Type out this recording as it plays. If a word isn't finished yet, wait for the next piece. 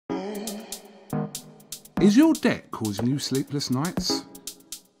Is your debt causing you sleepless nights?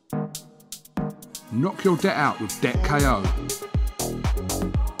 Knock your debt out with Debt KO.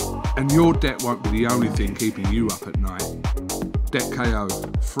 And your debt won't be the only thing keeping you up at night. Debt KO,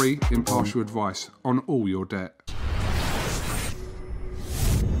 free, impartial advice on all your debt.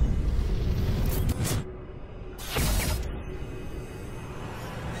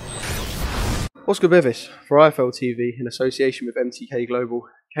 What's good, BEVIS? For IFL TV, in association with MTK Global,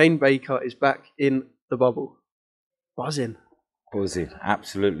 Kane Baker is back in the bubble. Buzzing. Buzzing,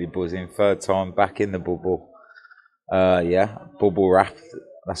 absolutely buzzing. Third time back in the bubble. Yeah, bubble wrap,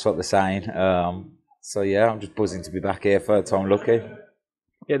 that's what they're saying. So yeah, I'm just buzzing to be back here, third time lucky.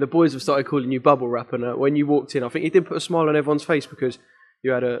 Yeah, the boys have started calling you bubble wrap, and when you walked in, I think you did put a smile on everyone's face because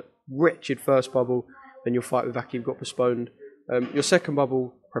you had a wretched first bubble, then your fight with Akib got postponed. Your second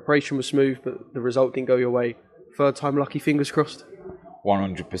bubble, preparation was smooth, but the result didn't go your way. Third time lucky, fingers crossed.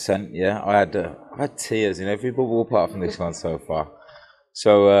 100%, yeah. I had tears in every bubble apart from this one so far.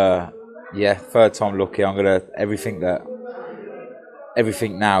 So yeah, third time lucky. I'm gonna everything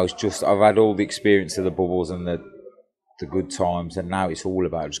now is just I've had all the experience of the bubbles and the good times, and now it's all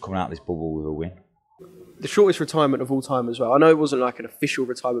about just coming out of this bubble with a win. The shortest retirement of all time as well. I know it wasn't like an official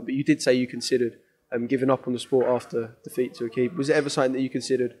retirement, but you did say you considered giving up on the sport after defeat to Akib. Was it ever something that you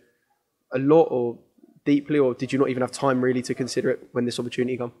considered a lot or deeply, or did you not even have time really to consider it when this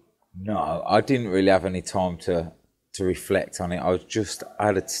opportunity came? No, I didn't really have any time to reflect on it. I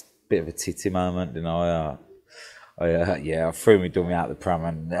had a bit of a titty moment, and I threw my dummy out the pram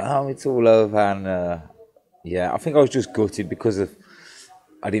and it's all over. And yeah, I think I was just gutted because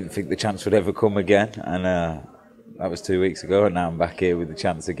I didn't think the chance would ever come again, and that was 2 weeks ago, and now I'm back here with the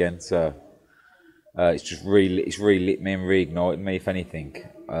chance again. So it's really lit me and reignited me, if anything,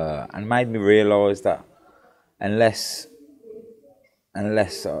 and made me realise that unless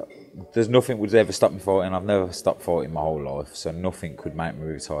there's nothing would ever stop me fighting. I've never stopped fighting my whole life, so nothing could make me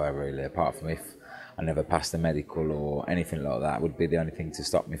retire really, apart from if I never passed the medical or anything like that would be the only thing to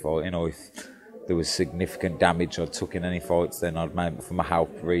stop me fighting, or if there was significant damage I took in any fights, then I'd maybe for my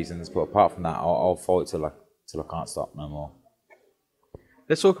health reasons. But apart from that, I'll fight till I can't stop no more.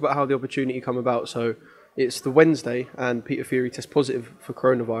 Let's talk about how the opportunity come about. So it's the Wednesday and Peter Fury tests positive for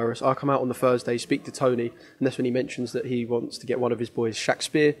coronavirus. I come out on the Thursday, speak to Tony, and that's when he mentions that he wants to get one of his boys,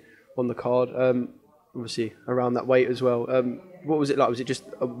 Shakespeare, on the card. Obviously around that weight as well. What was it like? Was it just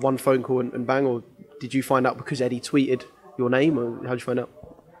one phone call and bang, or did you find out because Eddie tweeted your name, or how did you find out?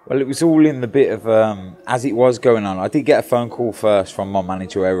 Well, it was all in the bit of, as it was going on, I did get a phone call first from my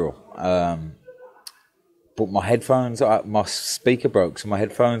manager, Errol. But my headphones, my speaker broke, so my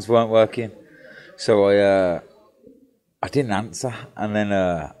headphones weren't working. So I didn't answer. And then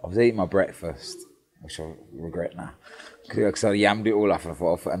I was eating my breakfast, which I regret now, because I yammed it all off and I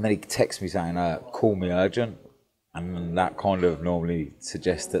thought, and then he texted me saying, call me urgent. And that kind of normally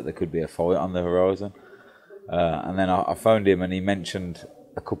suggests that there could be a fight on the horizon. And then I phoned him and he mentioned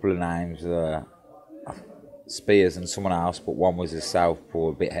a couple of names, Spears and someone else, but one was a southpaw,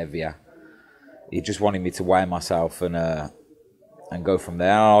 a bit heavier. He just wanted me to weigh myself and go from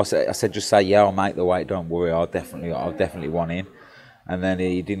there. I said, just say, yeah, I'll make the weight, don't worry, I'll definitely want in. And then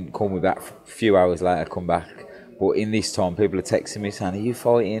he didn't call me back. A few hours later, come back. But in this time, people are texting me saying, are you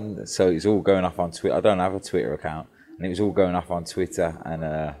fighting? So it's all going off on Twitter. I don't have a Twitter account. And it was all going off on Twitter.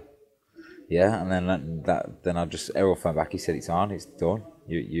 And yeah, and then I just, Errol phoned back, he said, it's on, it's done.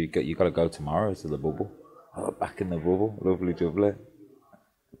 You got to go tomorrow to the bubble. I got back in the bubble, lovely jubbly.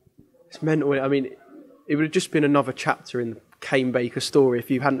 It's mental. I mean, it would have just been another chapter in the Kane Baker story if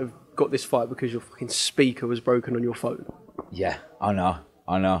you hadn't have got this fight because your fucking speaker was broken on your phone. Yeah, I know.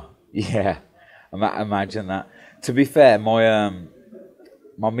 Yeah, imagine that. To be fair,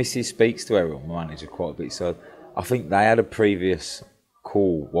 my missus speaks to Errol, my manager, quite a bit, so I think they had a previous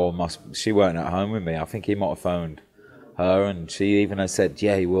call while she weren't at home with me. I think he might have phoned her, and she even has said,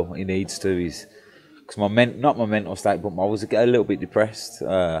 yeah, he will, he needs to. Because not my mental state, but I was a little bit depressed.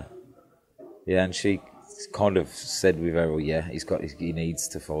 Yeah, and she kind of said with Errol, yeah, he needs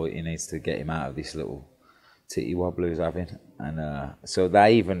to fight. He needs to get him out of this little titty wobble he's having. And so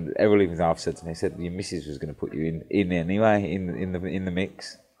Errol even half said to me, he said your missus was going to put you in anyway, in the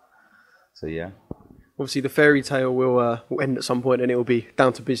mix. So yeah. Obviously, the fairy tale will end at some point, and it will be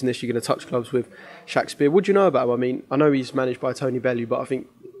down to business. You're going to touch gloves with Shakespeare. What do you know about him? I mean, I know he's managed by Tony Bellew, but I think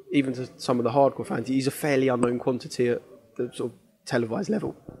even to some of the hardcore fans, he's a fairly unknown quantity at the sort of televised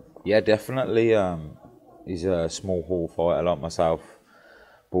level. Yeah, definitely. He's a small hall fighter like myself.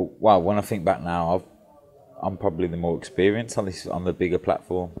 But wow, when I think back now, I'm probably the more experienced on the bigger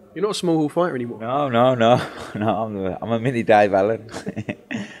platform. You're not a small hall fighter anymore. No. I'm a mini Dave Allen.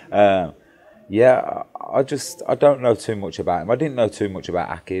 Yeah, I don't know too much about him. I didn't know too much about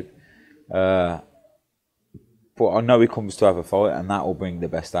Akib. But I know he comes to have a fight, and that will bring the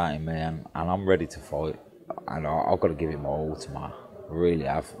best out in me, and I'm ready to fight. And I've got to give it my all tomorrow. I really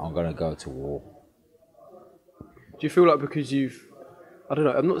have. I'm going to go to war. Do you feel like because I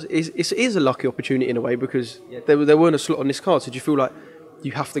don't know, it is a lucky opportunity in a way, because there weren't a slot on this card, so do you feel like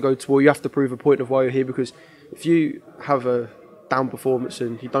you have to go to war, you have to prove a point of why you're here? Because if you have a down performance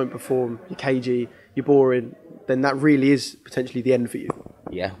and you don't perform, you're cagey, you're boring, then that really is potentially the end for you.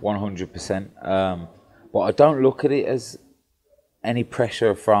 Yeah, 100%. But I don't look at it as any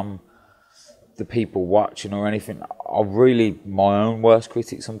pressure from the people watching or anything. I'm really my own worst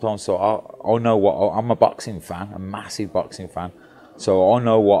critic sometimes. So I know I'm a boxing fan, a massive boxing fan. So I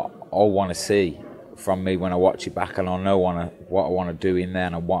know what I want to see from me when I watch it back, and I know what I want to do in there,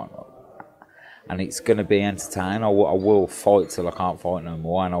 and it's going to be entertaining. I will fight till I can't fight no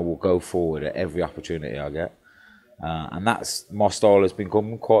more, and I will go forward at every opportunity I get. And that's my style has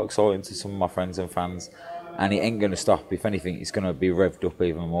become quite exciting to some of my friends and fans, and it ain't going to stop. If anything, it's going to be revved up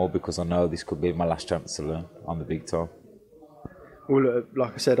even more, because I know this could be my last chance to learn on the big time. Well,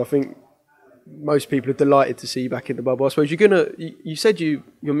 like I said, I think most people are delighted to see you back in the bubble. I suppose you said your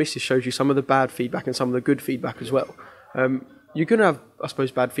missus showed you some of the bad feedback and some of the good feedback as well. You're going to have, I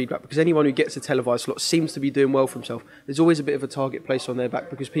suppose, bad feedback, because anyone who gets a televised slot seems to be doing well for himself. There's always a bit of a target placed on their back,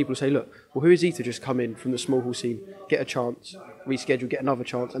 because people say, look, well, who is he to just come in from the small hall scene, get a chance, reschedule, get another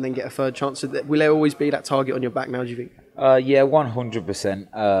chance, and then get a third chance? So will there always be that target on your back now, do you think? Yeah, 100%.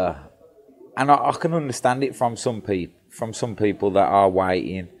 And I can understand it from some people that are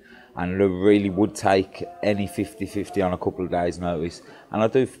waiting and really would take any 50-50 on a couple of days' notice. And I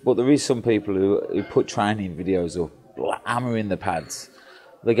do, but there is some people who put training videos up, hammering the pads.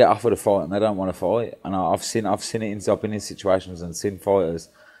 They get offered a fight and they don't want to fight. And I've seen it. I've been in situations and seen fighters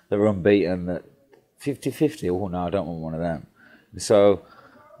that are unbeaten that 50-50. Oh no, I don't want one of them. So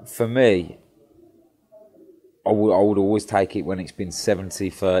for me, I would always take it when it's been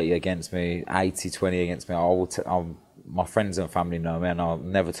 70-30 against me, 80-20 against me. My friends and family know me, and I'll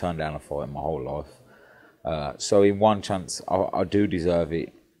never turn down a fight in my whole life. So in one chance, I do deserve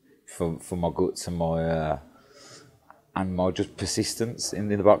it for my guts and my just persistence in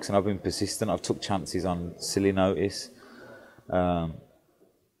the boxing. I've been persistent. I've took chances on silly notice. And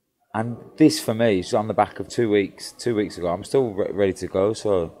this for me is on the back of 2 weeks. 2 weeks ago, I'm still ready to go.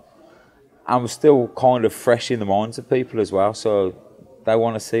 So I'm still kind of fresh in the minds of people as well. So they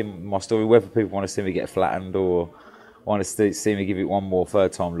want to see my story, whether people want to see me get flattened or want to see me give it one more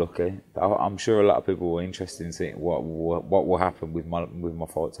third time lucky. I'm sure a lot of people were interested in seeing what will happen with my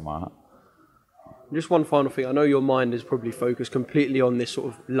fight tomorrow. Just one final thing. I know your mind is probably focused completely on this sort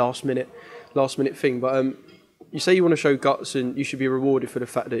of last minute thing, but you say you want to show guts and you should be rewarded for the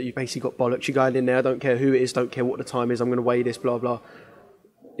fact that you basically got bollocks. You're going in there, I don't care who it is, don't care what the time is, I'm going to weigh this, blah, blah.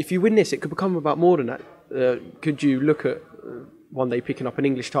 If you win this, it could become about more than that. Could you look at one day picking up an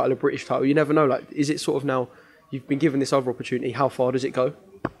English title, a British title? You never know. Like, is it sort of now you've been given this other opportunity, how far does it go?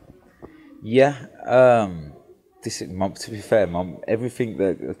 Yeah, to be fair, Mum, everything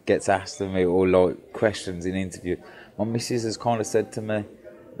that gets asked of me or like questions in interview, my missus has kind of said to me,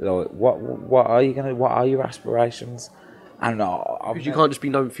 like, what are your aspirations? And because you can't just be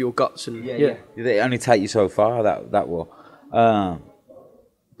known for your guts and they only take you so far. That will.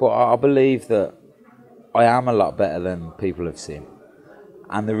 But I believe that I am a lot better than people have seen,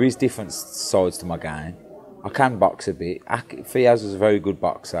 and there is different sides to my game. I can box a bit. Fiaz was a very good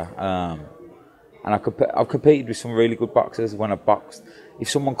boxer. And I've competed with some really good boxers when I boxed. If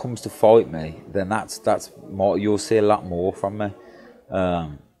someone comes to fight me, then that's more. You'll see a lot more from me. I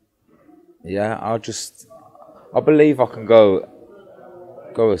believe I can go.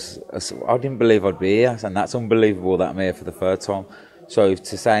 I didn't believe I'd be here, and that's unbelievable that I'm here for the third time. So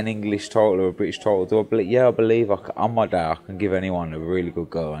to say an English title or a British title, do I believe? Yeah, I believe on my day I can give anyone a really good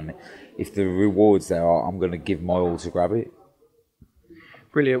go, and if the reward's there, I'm going to give my all to grab it.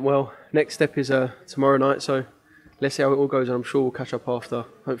 Brilliant. Well, next step is tomorrow night, so let's see how it all goes, and I'm sure we'll catch up after.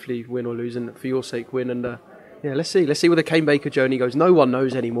 Hopefully win or lose, and for your sake win, and let's see where the Kane Baker journey goes. No one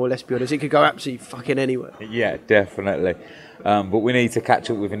knows anymore, let's be honest. It could go absolutely fucking anywhere. Yeah, definitely. But we need to catch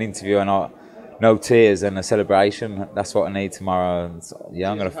up with an interview and no tears and a celebration. That's what I need tomorrow. And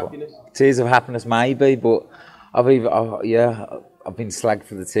I'm going to tears of happiness maybe, but I've been slagged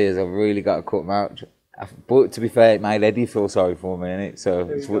for the tears. I've really got to cut them out. But to be fair, it made Eddie feel sorry for me, innit? So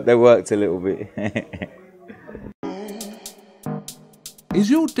they worked a little bit. Is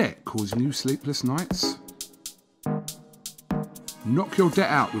your debt causing you sleepless nights? Knock your debt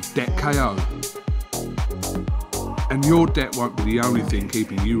out with Debt KO. And your debt won't be the only thing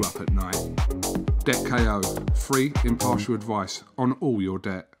keeping you up at night. Debt KO, free impartial advice on all your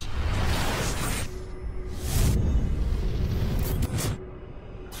debt.